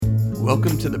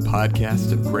Welcome to the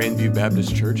podcast of Grandview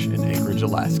Baptist Church in Anchorage,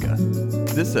 Alaska.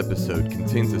 This episode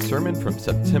contains a sermon from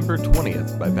September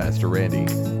 20th by Pastor Randy,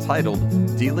 titled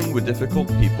Dealing with Difficult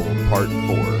People, Part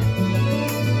 4.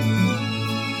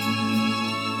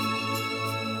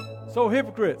 So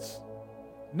hypocrites.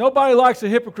 Nobody likes a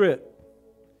hypocrite.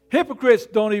 Hypocrites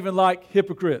don't even like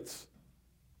hypocrites.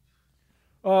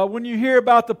 When you hear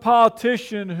about the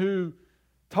politician who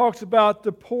talks about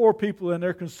the poor people and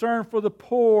their concern for the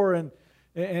poor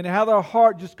and how their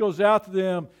heart just goes out to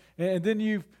them, and then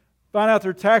you find out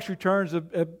their tax returns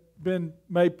have been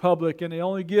made public and they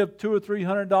only give $200 or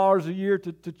 $300 a year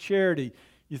to charity,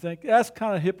 you think that's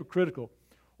kind of hypocritical.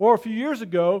 Or a few years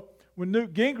ago, when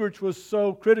Newt Gingrich was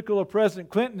so critical of President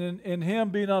Clinton and him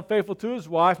being unfaithful to his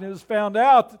wife, and it was found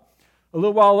out a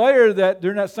little while later that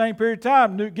during that same period of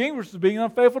time, Newt Gingrich was being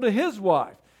unfaithful to his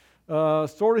wife.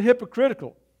 Sort of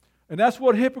hypocritical. And that's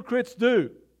what hypocrites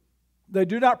do. They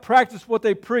do not practice what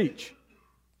they preach.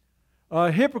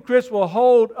 Hypocrites will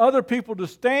hold other people to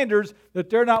standards that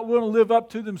they're not willing to live up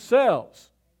to themselves.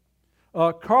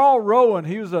 Carl Rowan,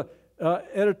 he was wrote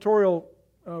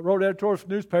editorials for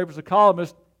newspapers, a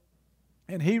columnist,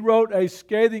 and he wrote a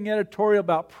scathing editorial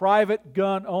about private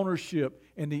gun ownership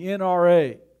in the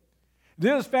NRA.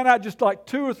 Then it was found out just like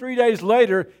 2 or 3 days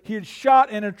later, he had shot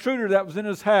an intruder that was in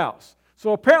his house.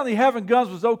 So apparently having guns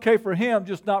was okay for him,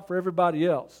 just not for everybody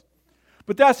else.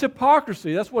 But that's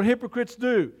hypocrisy. That's what hypocrites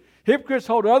do. Hypocrites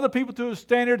hold other people to a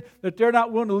standard that they're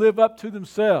not willing to live up to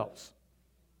themselves.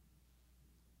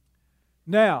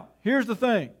 Now, here's the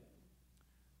thing.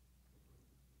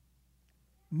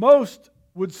 Most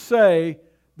would say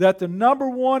that the number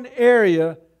one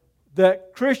area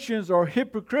that Christians are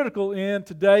hypocritical in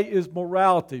today is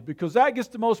morality, because that gets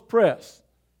the most press.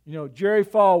 You know, Jerry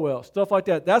Falwell, stuff like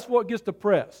that. That's what gets the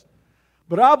press.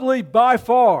 But I believe by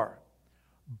far,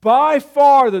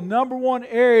 the number one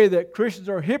area that Christians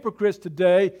are hypocrites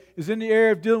today is in the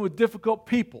area of dealing with difficult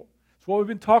people. It's what we've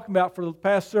been talking about for the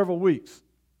past several weeks.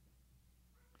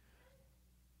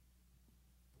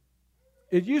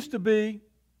 It used to be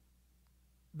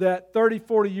that 30,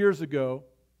 40 years ago,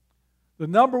 the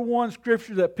number one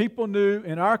scripture that people knew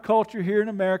in our culture here in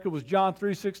America was John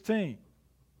 3:16.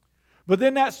 But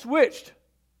then that switched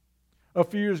a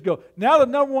few years ago. Now the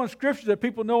number one scripture that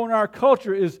people know in our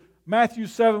culture is Matthew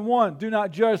 7:1. Do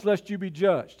not judge lest you be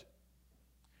judged.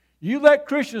 You let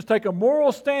Christians take a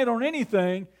moral stand on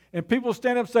anything and people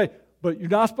stand up and say, but you're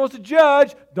not supposed to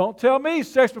judge. Don't tell me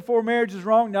sex before marriage is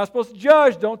wrong. You're not supposed to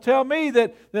judge. Don't tell me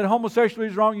that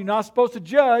homosexuality is wrong. You're not supposed to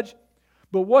judge.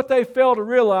 But what they fail to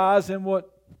realize, and what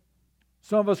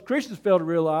some of us Christians fail to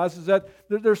realize, is that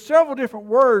there are several different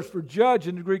words for judge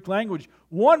in the Greek language.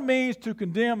 One means to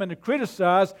condemn and to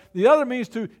criticize. The other means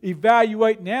to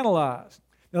evaluate and analyze.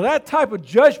 Now that type of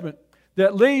judgment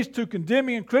that leads to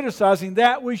condemning and criticizing,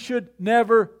 that we should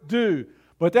never do.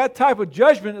 But that type of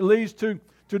judgment that leads to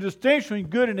distinguishing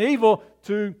good and evil,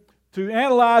 to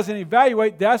analyze and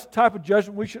evaluate, that's the type of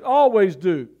judgment we should always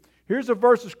do. Here's a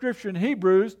verse of Scripture in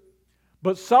Hebrews.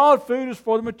 But solid food is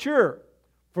for the mature,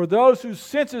 for those whose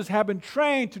senses have been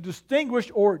trained to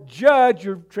distinguish or judge,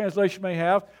 your translation may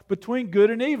have, between good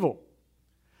and evil.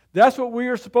 That's what we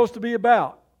are supposed to be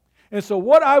about. And so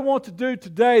what I want to do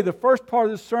today, the first part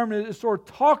of this sermon, is sort of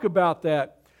talk about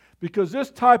that, because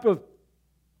this type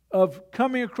of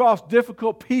coming across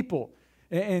difficult people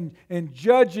and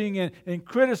judging and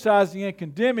criticizing and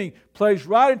condemning plays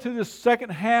right into the second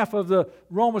half of the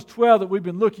Romans 12 that we've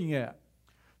been looking at.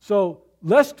 So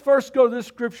let's first go to this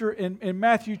scripture in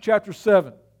Matthew chapter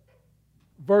 7,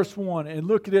 verse 1, and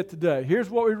look at it today. Here's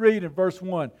what we read in verse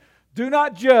 1. Do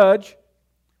not judge,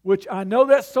 which I know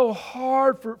that's so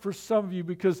hard for some of you,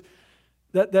 because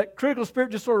that critical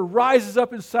spirit just sort of rises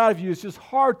up inside of you. It's just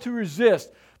hard to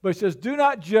resist. But it says, do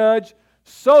not judge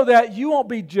so that you won't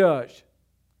be judged.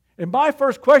 And my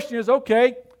first question is,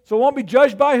 okay, so won't be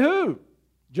judged by who?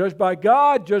 Judged by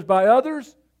God? Judged by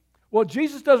others? Well,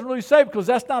 Jesus doesn't really say, because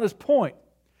that's not his point.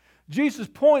 Jesus'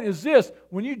 point is this: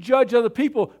 when you judge other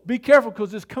people, be careful,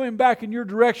 because it's coming back in your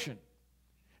direction.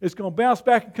 It's going to bounce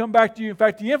back and come back to you. In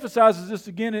fact, he emphasizes this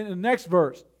again in the next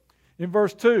verse. In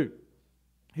verse 2,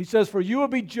 he says, for you will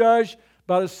be judged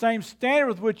by the same standard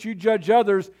with which you judge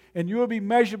others, and you will be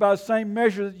measured by the same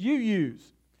measure that you use.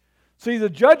 See, the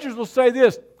judges will say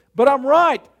this: but I'm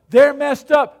right. They're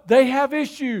messed up. They have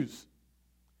issues.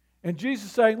 And Jesus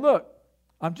is saying, look,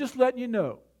 I'm just letting you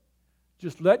know.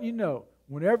 Just letting you know.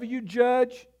 Whenever you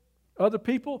judge other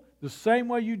people, the same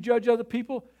way you judge other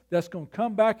people, that's going to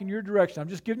come back in your direction. I'm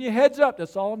just giving you a heads up.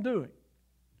 That's all I'm doing.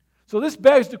 So this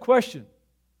begs the question: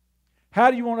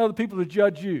 how do you want other people to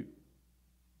judge you?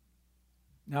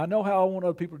 Now, I know how I want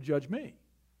other people to judge me.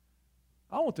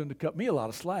 I want them to cut me a lot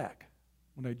of slack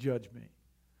when they judge me.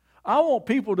 I want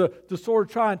people to sort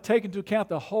of try and take into account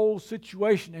the whole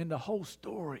situation and the whole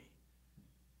story.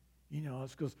 You know,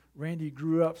 it's because Randy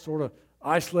grew up sort of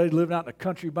isolated, living out in the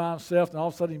country by himself, and all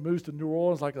of a sudden he moves to New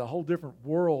Orleans, like a whole different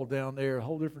world down there, a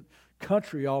whole different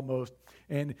country almost.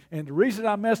 And the reason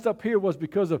I messed up here was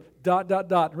because of ...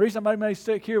 The reason I made a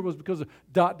mistake here was because of ...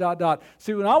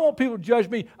 See, when I want people to judge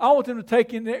me, I want them to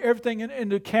take everything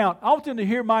into account. I want them to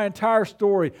hear my entire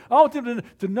story. I want them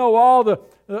to know all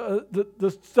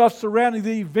the stuff surrounding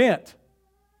the event.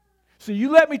 So you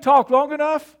let me talk long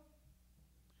enough,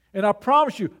 and I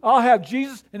promise you, I'll have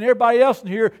Jesus and everybody else in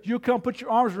here. You'll come put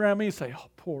your arms around me and say, "Oh,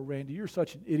 poor Randy, you're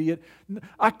such an idiot.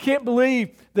 I can't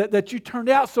believe that you turned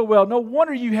out so well. No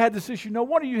wonder you had this issue. No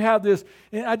wonder you have this.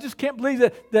 And I just can't believe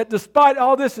that despite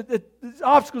all this, these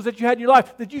obstacles that you had in your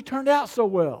life, that you turned out so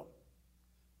well."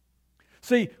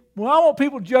 See, when I want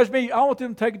people to judge me, I want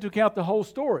them to take into account the whole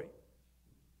story.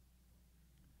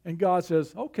 And God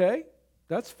says, "Okay,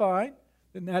 that's fine.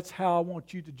 Then that's how I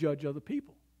want you to judge other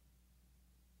people."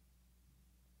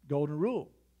 Golden rule.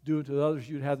 Do unto others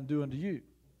you'd have them do unto you.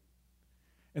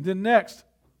 And then next,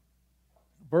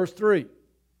 verse 3.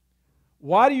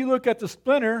 Why do you look at the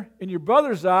splinter in your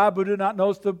brother's eye, but do not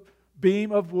notice the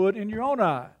beam of wood in your own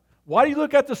eye? Why do you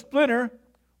look at the splinter,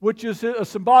 which is a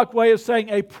symbolic way of saying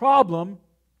a problem?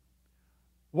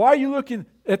 Why are you looking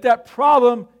at that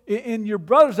problem in your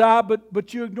brother's eye,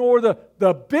 but you ignore the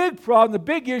big problem, the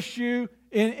big issue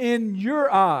in your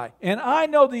eye? And I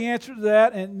know the answer to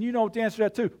that, and you know the answer to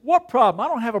that too. What problem? I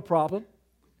don't have a problem.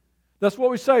 That's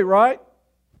what we say, right?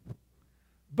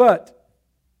 But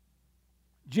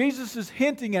Jesus is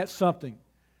hinting at something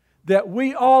that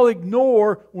we all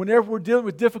ignore whenever we're dealing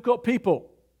with difficult people.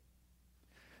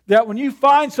 That when you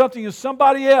find something in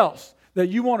somebody else that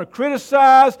you want to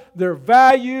criticize their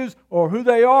values or who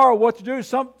they are or what to do,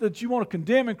 something that you want to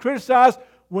condemn and criticize,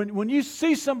 when you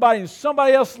see somebody in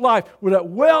somebody else's life where that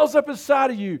wells up inside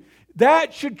of you,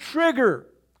 that should trigger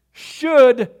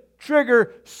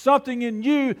something in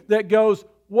you that goes,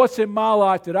 "What's in my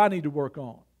life that I need to work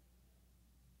on?"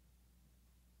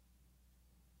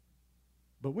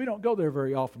 But we don't go there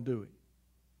very often, do we?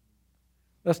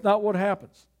 That's not what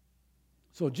happens.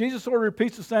 So Jesus sort of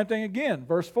repeats the same thing again,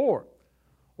 verse 4.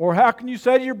 Or how can you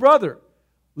say to your brother,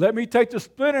 "Let me take the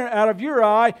splinter out of your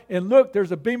eye, and look,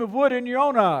 there's a beam of wood in your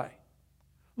own eye"?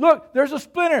 Look, there's a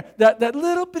splinter, that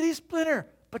little bitty splinter,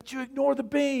 but you ignore the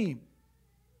beam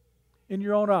in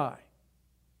your own eye.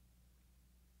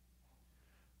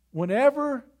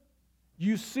 Whenever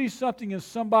you see something in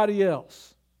somebody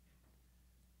else,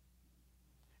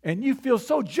 and you feel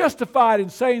so justified in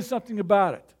saying something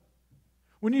about it,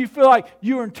 when you feel like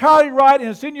you're entirely right and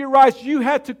it's in your rights, you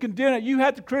have to condemn it, you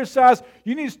have to criticize,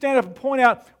 you need to stand up and point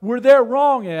out where they're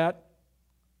wrong at,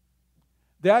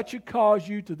 that should cause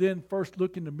you to then first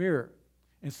look in the mirror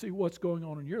and see what's going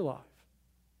on in your life.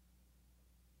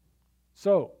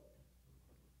 So,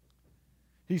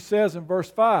 he says in verse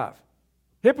 5,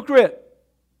 hypocrite.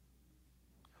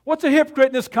 What's a hypocrite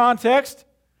in this context?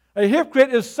 A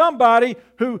hypocrite is somebody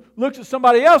who looks at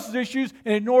somebody else's issues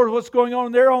and ignores what's going on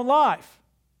in their own life.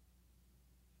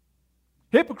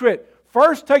 Hypocrite,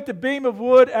 first take the beam of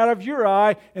wood out of your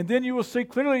eye, and then you will see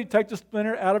clearly to take the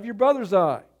splinter out of your brother's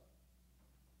eye.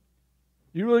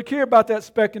 You really care about that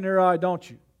speck in their eye, don't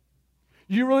you?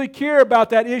 You really care about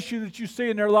that issue that you see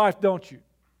in their life, don't you?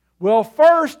 Well,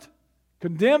 first,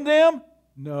 condemn them?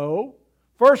 No.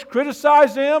 First,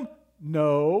 criticize them?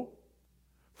 No.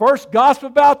 First, gossip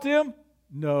about them?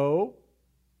 No.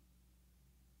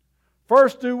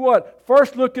 First, do what?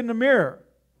 First, look in the mirror.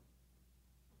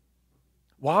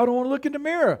 Why do I want to look in the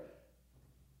mirror?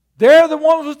 They're the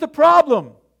ones with the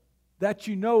problem that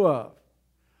you know of.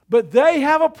 But they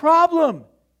have a problem.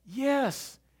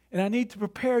 Yes. And I need to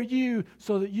prepare you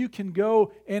so that you can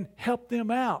go and help them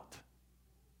out.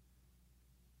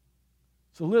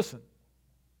 So listen.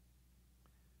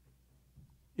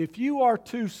 If you are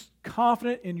too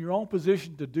confident in your own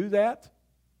position to do that,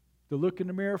 to look in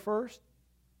the mirror first,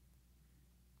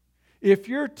 if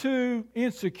you're too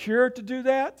insecure to do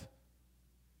that,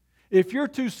 if you're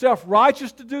too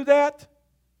self-righteous to do that,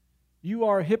 you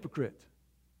are a hypocrite.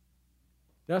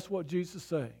 That's what Jesus is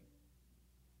saying.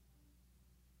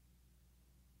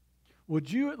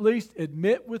 Would you at least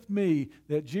admit with me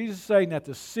that Jesus is saying that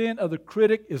the sin of the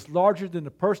critic is larger than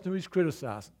the person who he's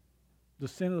criticizing? The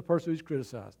sin of the person who's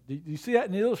criticizing. Do you see that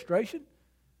in the illustration?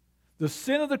 The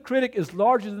sin of the critic is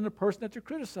larger than the person that you're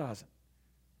criticizing.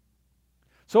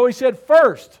 So he said,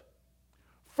 first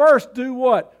do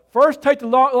what? First take the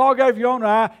log out of your own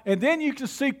eye, and then you can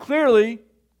see clearly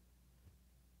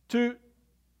to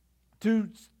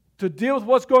deal with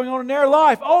what's going on in their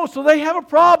life. Oh, so they have a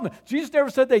problem. Jesus never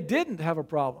said they didn't have a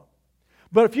problem.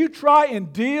 But if you try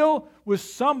and deal with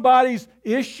somebody's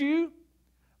issue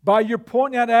by your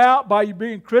pointing that out, by you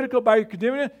being critical, by you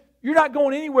condemning it, you're not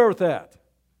going anywhere with that.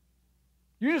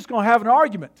 You're just going to have an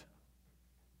argument.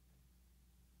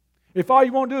 If all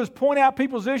you want to do is point out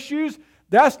people's issues,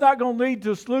 that's not going to lead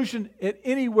to a solution at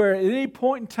anywhere, at any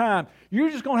point in time. You're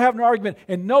just going to have an argument,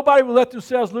 and nobody will let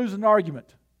themselves lose an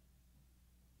argument.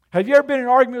 Have you ever been in an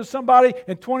argument with somebody,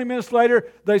 and 20 minutes later,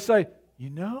 they say, you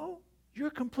know, you're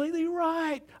completely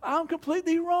right. I'm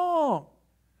completely wrong.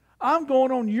 I'm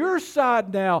going on your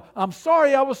side now. I'm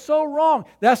sorry I was so wrong.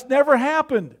 That's never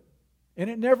happened, and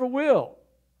it never will.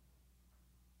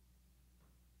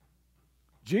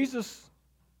 Jesus,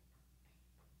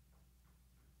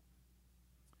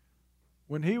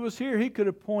 when he was here, he could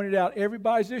have pointed out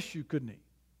everybody's issue, couldn't he?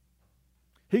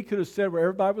 He could have said where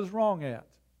everybody was wrong at.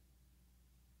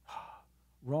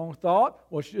 Wrong thought.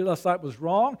 What you last night was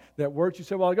wrong. That word you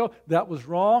said a while ago, that was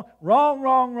wrong.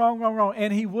 Wrong.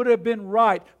 And he would have been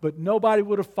right, but nobody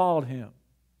would have followed him.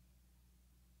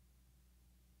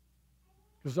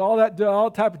 Because all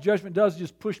type of judgment does is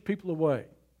just push people away.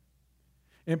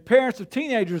 And parents of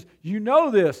teenagers, you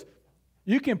know this.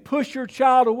 You can push your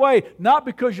child away, not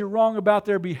because you're wrong about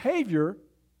their behavior,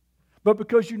 but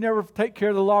because you never take care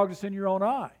of the log that's in your own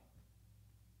eye.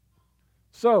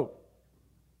 So,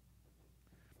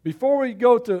 before we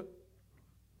go to,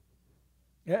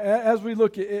 as we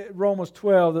look at Romans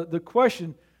 12, the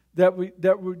question that we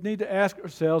need to ask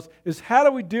ourselves is, how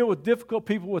do we deal with difficult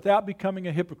people without becoming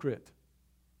a hypocrite?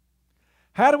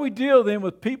 How do we deal then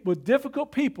with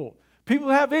difficult people? People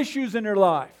who have issues in their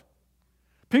life.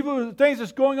 People who things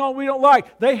that's going on we don't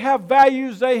like. They have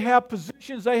values, they have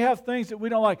positions, they have things that we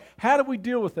don't like. How do we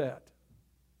deal with that?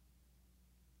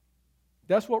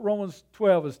 That's what Romans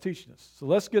 12 is teaching us. So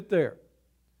let's get there.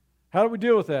 How do we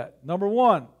deal with that? Number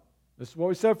one, this is what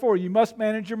we said before, you must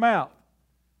manage your mouth.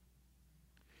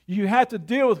 You have to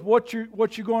deal with what you're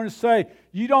going to say.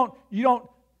 You don't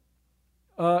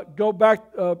go back.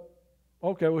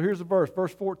 Okay, well here's the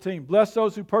verse 14. Bless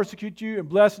those who persecute you, and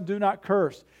bless and do not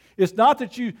curse. It's not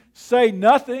that you say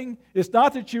nothing. It's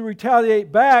not that you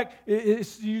retaliate back.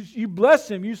 It's you bless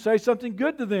them. You say something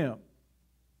good to them.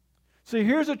 See,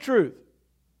 here's the truth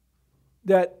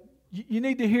that you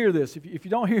need to hear this. If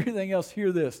you don't hear anything else,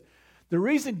 hear this. The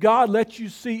reason God lets you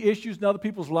see issues in other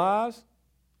people's lives,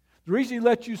 the reason He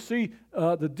lets you see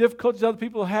the difficulties other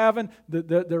people are having,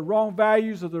 their wrong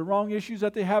values or the wrong issues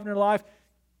that they have in their life,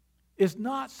 is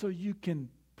not so you can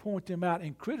point them out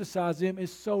and criticize them.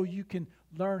 It's so you can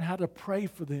learn how to pray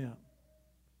for them.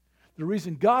 The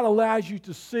reason God allows you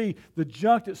to see the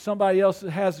junk that somebody else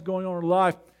has going on in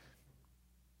life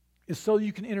is so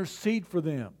you can intercede for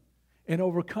them and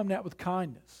overcome that with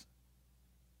kindness.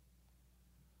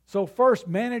 So first,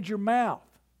 manage your mouth.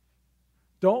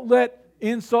 Don't let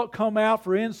insult come out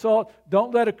for insult.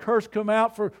 Don't let a curse come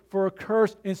out for a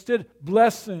curse. Instead,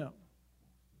 bless them.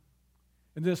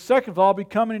 And then second of all,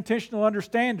 become an intentional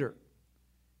understander.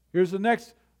 Here's the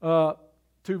next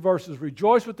two verses.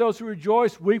 Rejoice with those who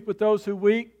rejoice. Weep with those who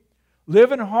weep.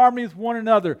 Live in harmony with one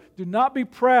another. Do not be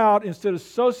proud. Instead,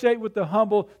 associate with the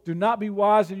humble. Do not be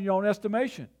wise in your own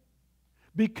estimation.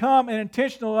 Become an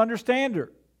intentional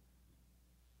understander.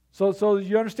 So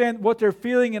you understand what they're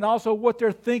feeling and also what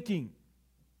they're thinking.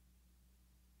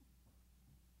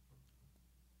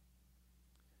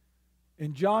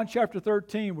 In John chapter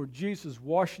 13, where Jesus is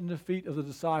washing the feet of the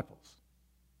disciples,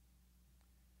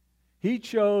 He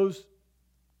chose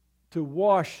to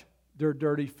wash their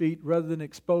dirty feet rather than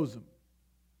expose them.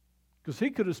 Because He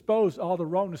could expose all the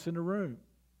wrongness in the room.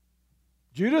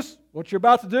 Judas, what you're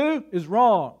about to do is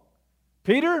wrong.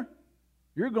 Peter,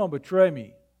 you're going to betray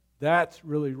me. That's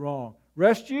really wrong.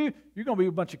 Rest you, you're going to be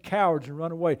a bunch of cowards and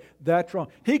run away. That's wrong.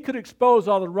 He could expose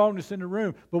all the wrongness in the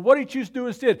room. But what He chose to do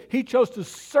instead? He chose to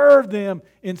serve them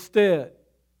instead.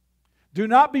 Do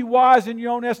not be wise in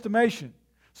your own estimation.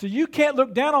 So you can't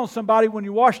look down on somebody when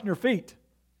you're washing their feet.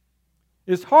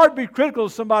 It's hard to be critical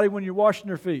of somebody when you're washing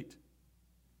their feet.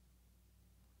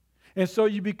 And so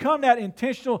you become that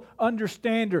intentional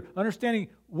understander, understanding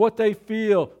what they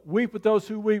feel. Weep with those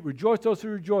who weep. Rejoice with those who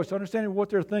rejoice. Understanding what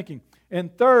they're thinking.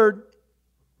 And third,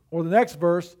 or the next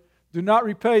verse, do not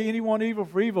repay anyone evil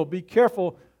for evil. Be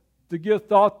careful to give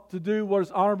thought to do what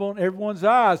is honorable in everyone's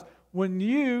eyes. When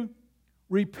you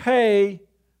repay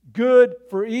good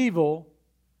for evil,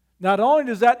 not only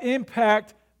does that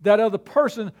impact that other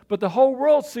person, but the whole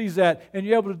world sees that, and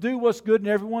you're able to do what's good in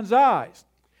everyone's eyes.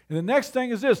 And the next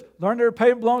thing is this: learn that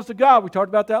repayment belongs to God. We talked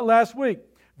about that last week.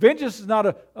 Vengeance is not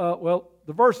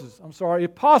the verses. I'm sorry.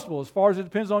 If possible, as far as it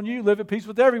depends on you, live at peace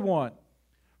with everyone.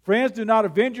 Friends, do not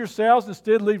avenge yourselves.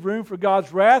 Instead, leave room for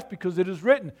God's wrath, because it is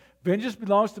written, vengeance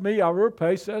belongs to me, I will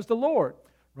repay, says the Lord.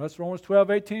 That's Romans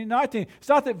 12, 18, and 19. It's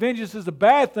not that vengeance is a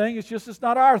bad thing. It's just it's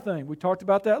not our thing. We talked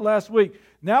about that last week.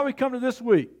 Now we come to this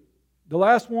week, the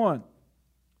last one.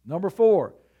 Number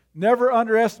 4, never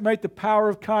underestimate the power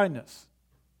of kindness.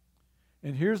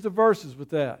 And here's the verses with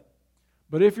that.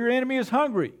 But if your enemy is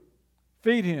hungry,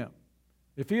 feed him.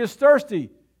 If he is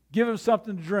thirsty, give him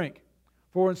something to drink.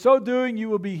 For in so doing, you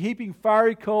will be heaping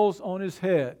fiery coals on his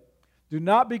head. Do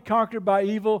not be conquered by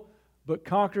evil, but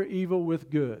conquer evil with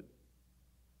good.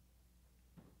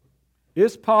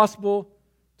 It's possible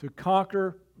to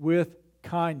conquer with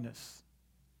kindness.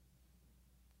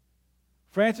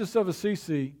 Francis of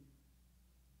Assisi,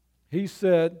 he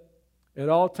said, at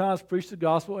all times preach the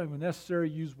gospel and when necessary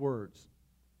use words.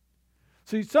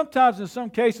 See, sometimes in some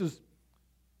cases,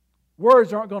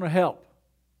 words aren't going to help.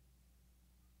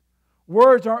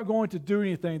 Words aren't going to do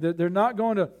anything. They're not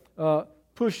going to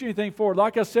push anything forward.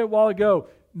 Like I said a while ago,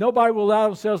 nobody will allow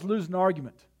themselves to lose an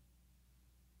argument.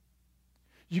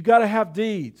 You've got to have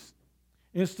deeds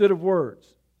instead of words.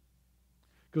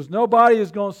 Because nobody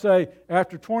is going to say,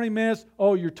 after 20 minutes,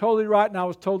 oh, you're totally right and I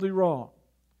was totally wrong.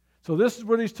 So this is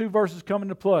where these two verses come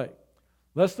into play.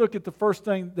 Let's look at the first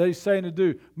thing that he's saying to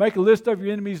do. Make a list of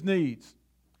your enemy's needs.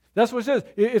 That's what it says.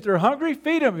 If they're hungry,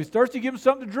 feed them. If he's thirsty, give them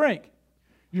something to drink.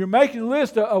 You're making a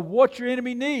list of what your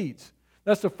enemy needs.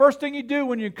 That's the first thing you do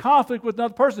when you're in conflict with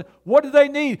another person. What do they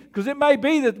need? Because it may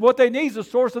be that what they need is the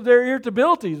source of their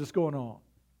irritability that's going on.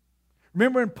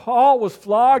 Remember when Paul was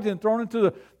flogged and thrown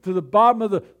into the bottom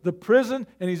of the prison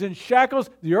and he's in shackles,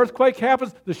 the earthquake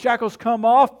happens, the shackles come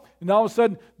off, and all of a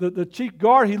sudden the chief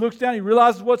guard, he looks down, he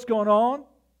realizes what's going on.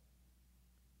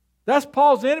 That's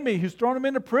Paul's enemy who's thrown him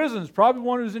into prison. It's probably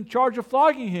one who's in charge of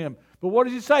flogging him. But what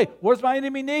does he say? What does my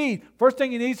enemy need? First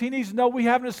thing he needs to know we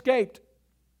haven't escaped.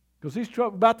 Because he's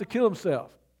about to kill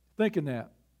himself, thinking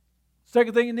that.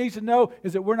 Second thing he needs to know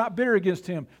is that we're not bitter against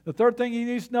him. The third thing he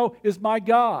needs to know is my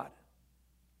God.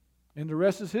 And the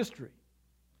rest is history.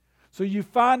 So you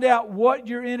find out what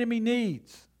your enemy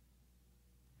needs.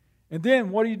 And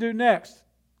then what do you do next?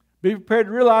 Be prepared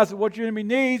to realize that what your enemy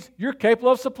needs, you're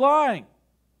capable of supplying.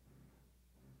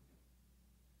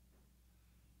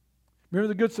 Remember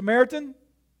the Good Samaritan?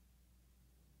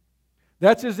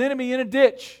 That's his enemy in a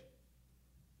ditch.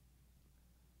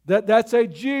 That's a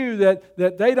Jew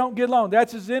that they don't get along.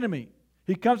 That's his enemy.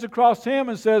 He comes across him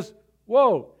and says,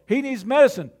 whoa, he needs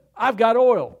medicine. I've got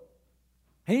oil.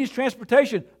 He needs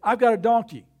transportation. I've got a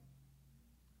donkey.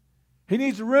 He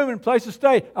needs a room and a place to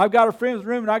stay. I've got a friend with a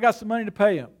room and I got some money to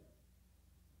pay him.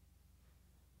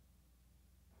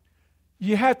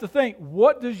 You have to think,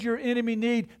 what does your enemy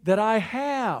need that I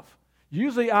have?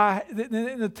 Usually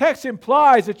the text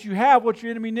implies that you have what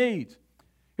your enemy needs.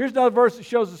 Here's another verse that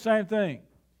shows the same thing.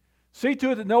 See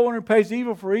to it that no one repays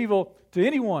evil for evil to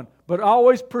anyone, but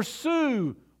always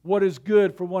pursue what is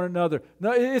good for one another.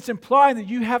 Now, it's implying that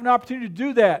you have an opportunity to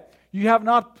do that. You have an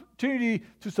opportunity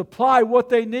to supply what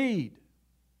they need.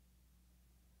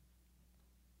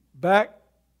 Back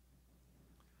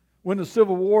when the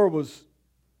Civil War was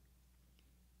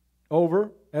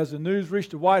over, as the news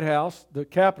reached the White House, the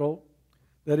Capitol,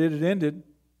 that it had ended,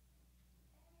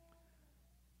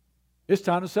 it's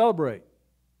time to celebrate.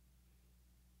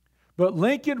 But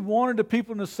Lincoln wanted the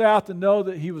people in the South to know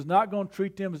that he was not going to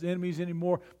treat them as enemies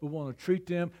anymore, but wanted to treat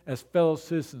them as fellow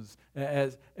citizens,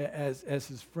 as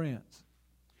his friends.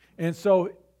 And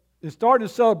so, in starting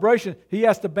the celebration, he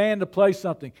asked the band to play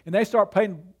something. And they start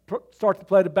to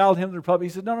play the Battle Hymn of the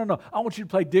Republic. He said, no, I want you to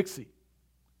play Dixie.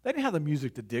 They didn't have the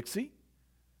music to Dixie.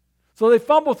 So they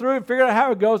fumble through and figure out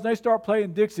how it goes, and they start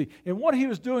playing Dixie. And what he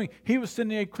was doing, he was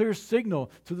sending a clear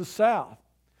signal to the South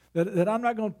that I'm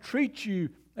not going to treat you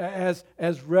as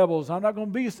rebels. I'm not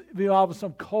going to be involved in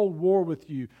some cold war with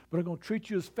you, but I'm going to treat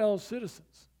you as fellow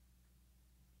citizens.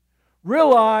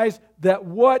 Realize that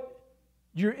what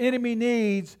your enemy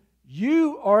needs,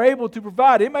 you are able to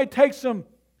provide. It may take some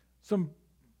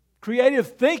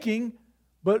creative thinking,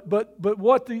 but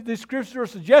what the scriptures are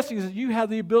suggesting is that you have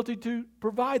the ability to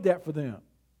provide that for them.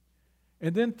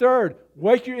 And then third,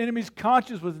 wake your enemy's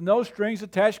conscience with no strings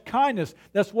attached kindness.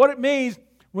 That's what it means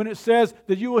when it says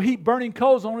that you will heap burning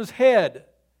coals on his head.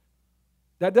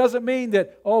 That doesn't mean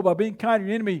that, by being kind to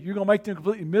your enemy, you're going to make them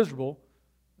completely miserable.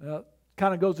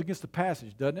 Kind of goes against the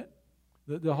passage, doesn't it?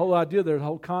 The whole idea there, the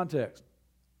whole context.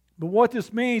 But what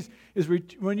this means is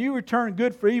when you return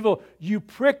good for evil, you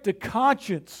prick the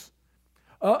conscience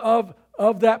of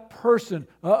that person,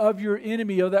 of your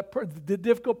enemy, of the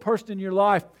difficult person in your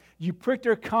life. You prick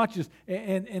their conscience,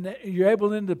 and you're able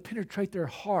then to penetrate their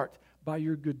heart by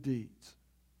your good deeds.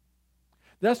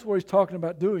 That's what he's talking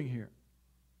about doing here.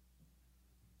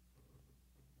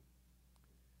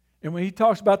 And when he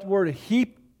talks about the word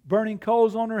heap burning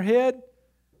coals on their head,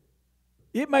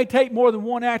 it may take more than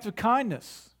one act of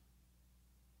kindness.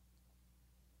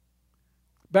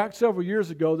 Back several years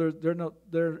ago, they're not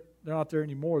there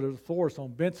anymore. There's a florist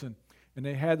on Benson, and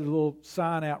they had the little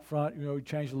sign out front. You know, we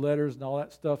change the letters and all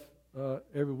that stuff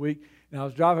every week. And I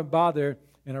was driving by there,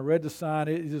 and I read the sign.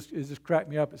 It just cracked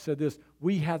me up. It said this: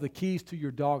 "We have the keys to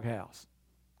your doghouse."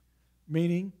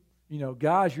 Meaning, you know,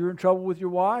 guys, you're in trouble with your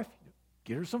wife.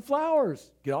 Get her some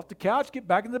flowers. Get off the couch. Get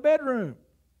back in the bedroom.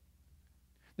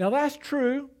 Now that's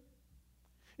true.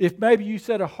 If maybe you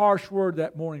said a harsh word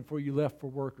that morning before you left for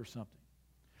work or something.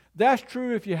 That's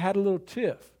true if you had a little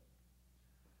tiff.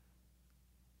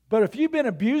 But if you've been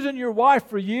abusing your wife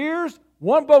for years,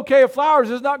 one bouquet of flowers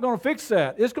is not going to fix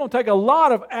that. It's going to take a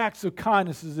lot of acts of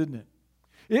kindness, isn't it?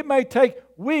 It may take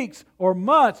weeks or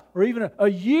months or even a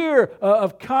year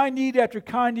of kind deed after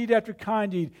kind deed after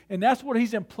kind deed. And that's what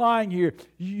he's implying here.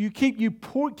 You keep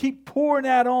pouring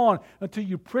that on until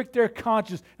you prick their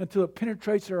conscience, until it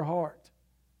penetrates their heart.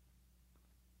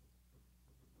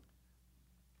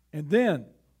 And then,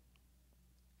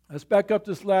 let's back up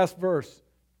this last verse.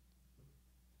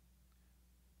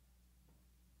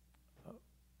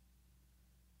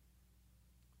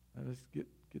 Let's get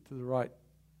to the right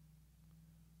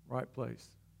place.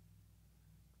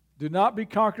 Do not be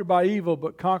conquered by evil,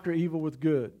 but conquer evil with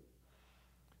good.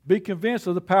 Be convinced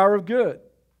of the power of good.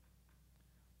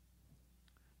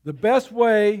 The best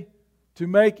way to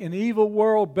make an evil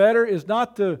world better is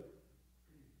not to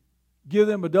give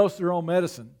them a dose of their own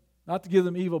medicine, not to give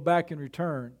them evil back in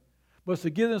return, but to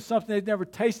give them something they've never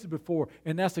tasted before,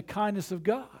 and that's the kindness of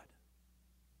God.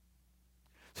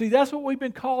 See, that's what we've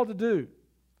been called to do.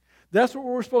 That's what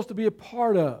we're supposed to be a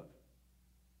part of.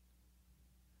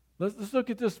 Let's look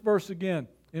at this verse again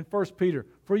in 1 Peter.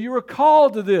 For you are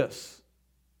called to this.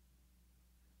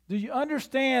 Do you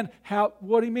understand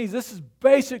what he means? This is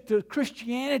basic to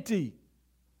Christianity.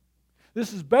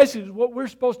 This is basically what we're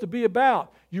supposed to be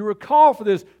about. You were called for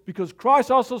this because Christ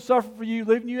also suffered for you,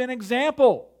 leaving you an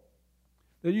example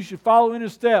that you should follow in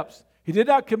his steps. He did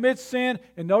not commit sin,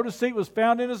 and no deceit was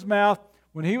found in his mouth.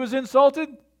 When he was insulted,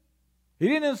 he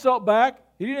didn't insult back.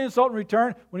 He didn't insult in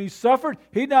return. When he suffered,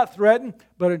 he did not threaten,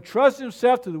 but entrusted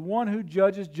himself to the one who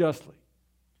judges justly.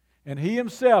 And he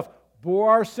himself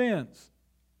bore our sins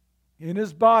in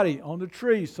his body on the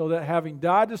tree, so that having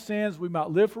died to sins, we might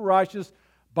live for righteousness.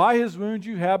 By his wounds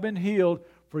you have been healed.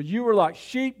 For you were like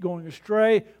sheep going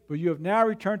astray, but you have now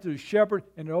returned to the shepherd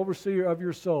and the overseer of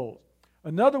your souls.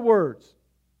 In other words,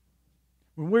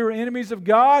 when we were enemies of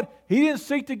God, he didn't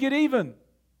seek to get even.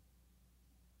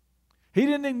 He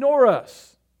didn't ignore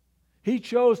us. He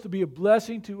chose to be a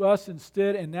blessing to us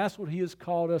instead, and that's what he has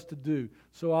called us to do.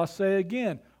 So I'll say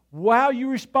again, how you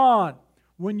respond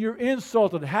when you're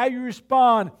insulted, how you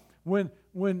respond when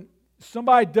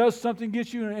somebody does something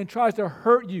against you and tries to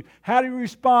hurt you, how do you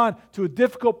respond to a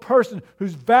difficult person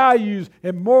whose values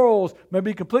and morals may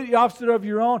be completely opposite of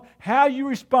your own? How you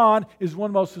respond is one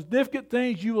of the most significant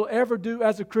things you will ever do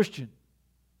as a Christian,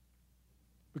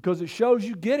 because it shows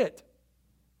you get it.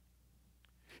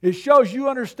 It shows you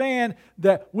understand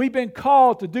that we've been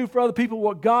called to do for other people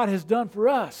what God has done for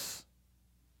us.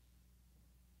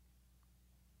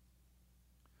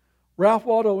 Ralph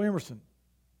Waldo Emerson,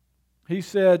 he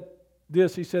said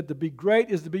this, he said, to be great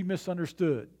is to be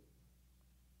misunderstood.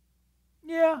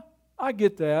 Yeah, I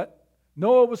get that.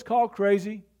 Noah was called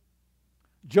crazy.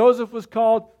 Joseph was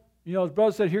called, his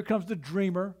brother said, here comes the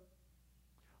dreamer.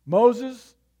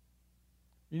 Moses,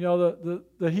 the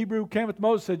Hebrew who came with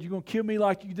Moses said, you're going to kill me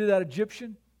like you did that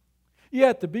Egyptian?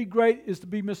 Yeah, to be great is to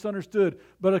be misunderstood.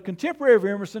 But a contemporary of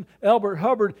Emerson, Albert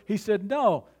Hubbard, he said,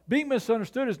 no, being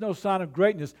misunderstood is no sign of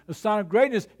greatness. A sign of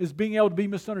greatness is being able to be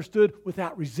misunderstood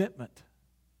without resentment.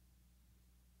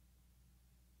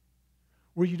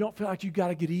 Where you don't feel like you got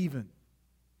to get even.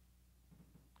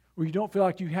 Where you don't feel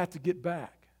like you have to get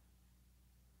back.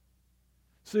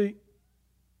 See,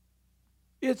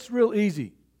 it's real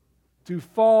easy to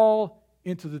fall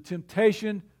into the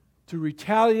temptation to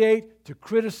retaliate, to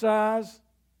criticize.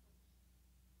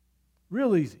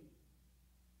 Real easy.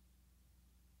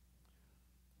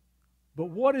 But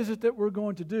what is it that we're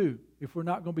going to do if we're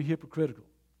not going to be hypocritical?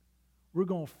 We're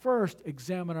going to first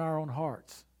examine our own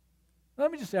hearts.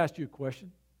 Let me just ask you a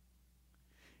question.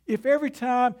 If every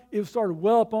time it started to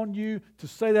well up on you to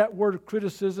say that word of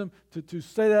criticism, to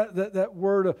say that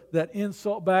word of that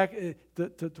insult back,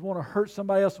 to want to hurt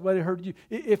somebody else the way they hurted you,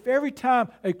 if every time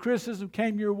a criticism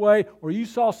came your way or you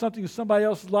saw something in somebody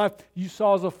else's life you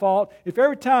saw as a fault, if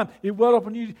every time it welled up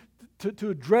on you to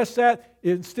address that,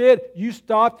 instead you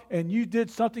stopped and you did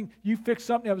something, you fixed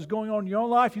something that was going on in your own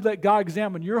life, you let God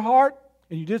examine your heart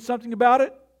and you did something about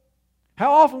it,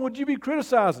 how often would you be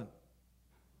criticizing?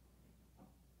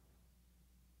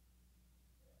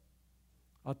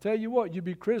 I'll tell you what, you'd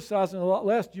be criticizing a lot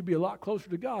less, you'd be a lot closer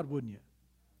to God, wouldn't you?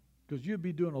 Because you'd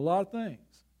be doing a lot of things.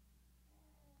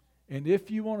 And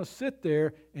if you want to sit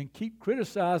there and keep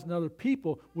criticizing other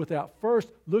people without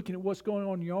first looking at what's going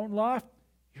on in your own life,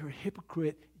 you're a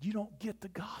hypocrite. You don't get the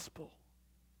gospel.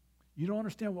 You don't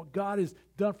understand what God has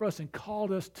done for us and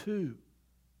called us to.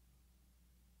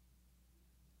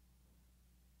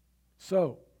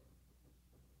 So,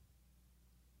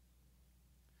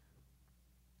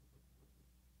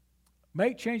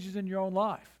 make changes in your own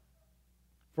life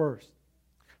first.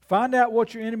 Find out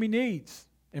what your enemy needs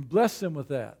and bless them with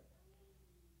that.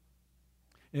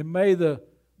 And may the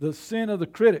sin of the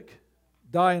critic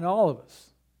die in all of us.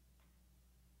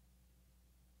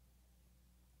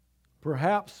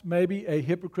 Perhaps maybe a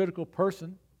hypocritical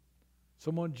person,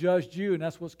 someone judged you and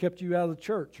that's what's kept you out of the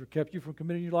church or kept you from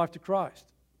committing your life to Christ.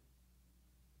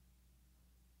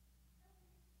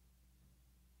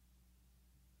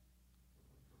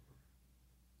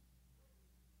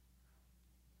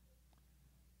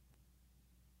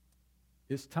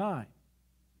 It's time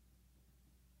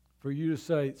for you to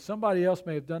say, somebody else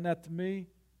may have done that to me,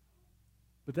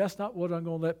 but that's not what I'm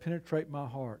going to let penetrate my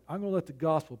heart. I'm going to let the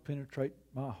gospel penetrate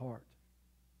my heart.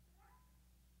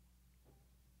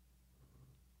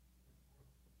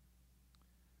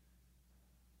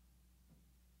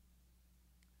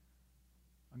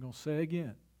 I'm going to say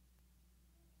again,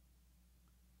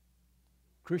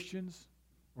 Christians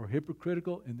are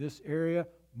hypocritical in this area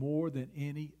more than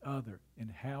any other in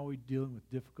how we're dealing with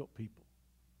difficult people.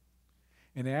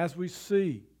 And as we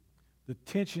see the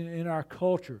tension in our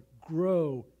culture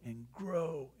grow and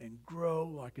grow and grow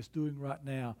like it's doing right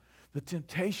now, the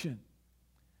temptation,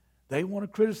 they want to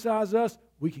criticize us,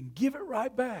 we can give it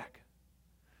right back.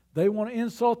 They want to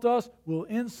insult us, we'll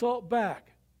insult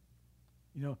back.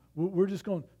 You know, we're just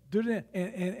going to do it.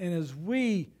 And as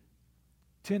we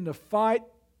tend to fight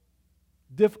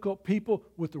difficult people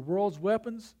with the world's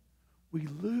weapons, we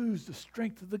lose the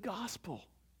strength of the gospel.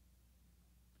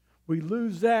 We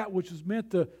lose that which was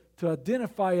meant to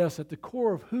identify us at the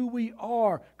core of who we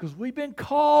are, because we've been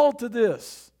called to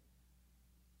this.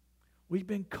 We've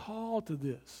been called to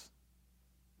this.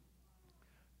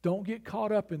 Don't get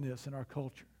caught up in this in our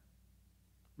culture.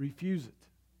 Refuse it.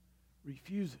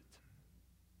 Refuse it.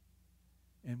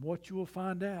 And what you will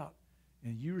find out,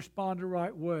 and you respond the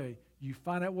right way, you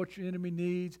find out what your enemy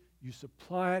needs, you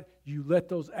supply it, you let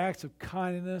those acts of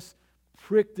kindness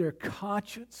prick their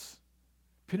conscience,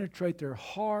 penetrate their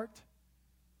heart,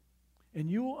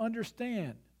 and you will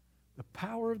understand the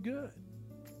power of good.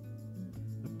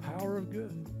 The power of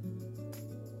good.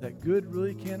 That good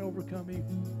really can overcome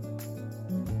evil.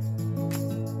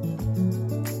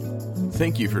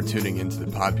 Thank you for tuning into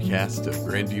the podcast of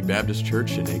Grandview Baptist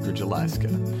Church in Anchorage, Alaska.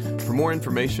 For more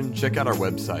information, check out our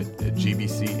website at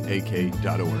gbcak.org.